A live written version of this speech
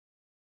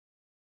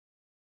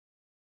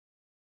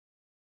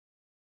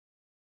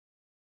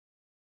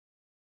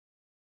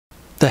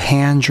The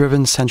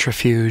hand-driven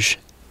centrifuge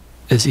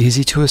is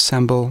easy to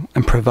assemble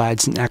and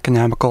provides an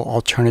economical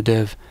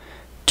alternative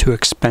to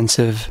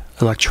expensive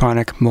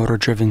electronic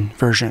motor-driven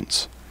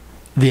versions.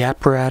 The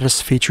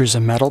apparatus features a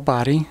metal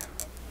body,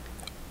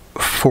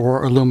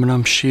 4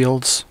 aluminum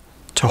shields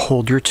to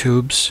hold your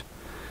tubes,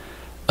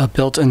 a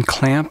built-in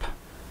clamp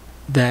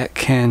that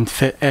can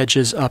fit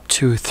edges up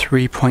to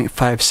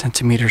 3.5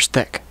 centimeters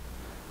thick.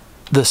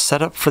 The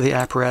setup for the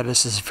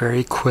apparatus is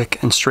very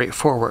quick and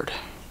straightforward.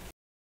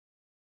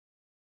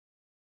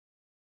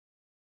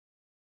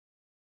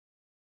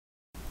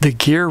 The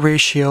gear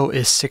ratio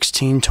is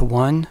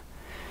 16:1.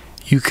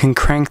 You can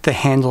crank the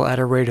handle at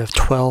a rate of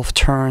 12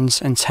 turns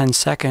in 10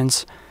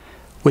 seconds,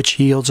 which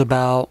yields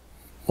about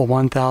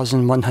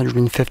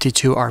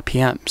 1,152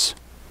 RPMs.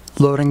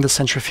 Loading the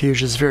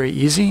centrifuge is very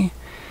easy.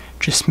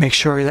 Just make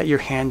sure that your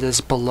hand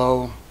is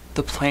below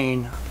the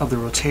plane of the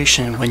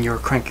rotation when you're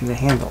cranking the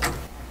handle.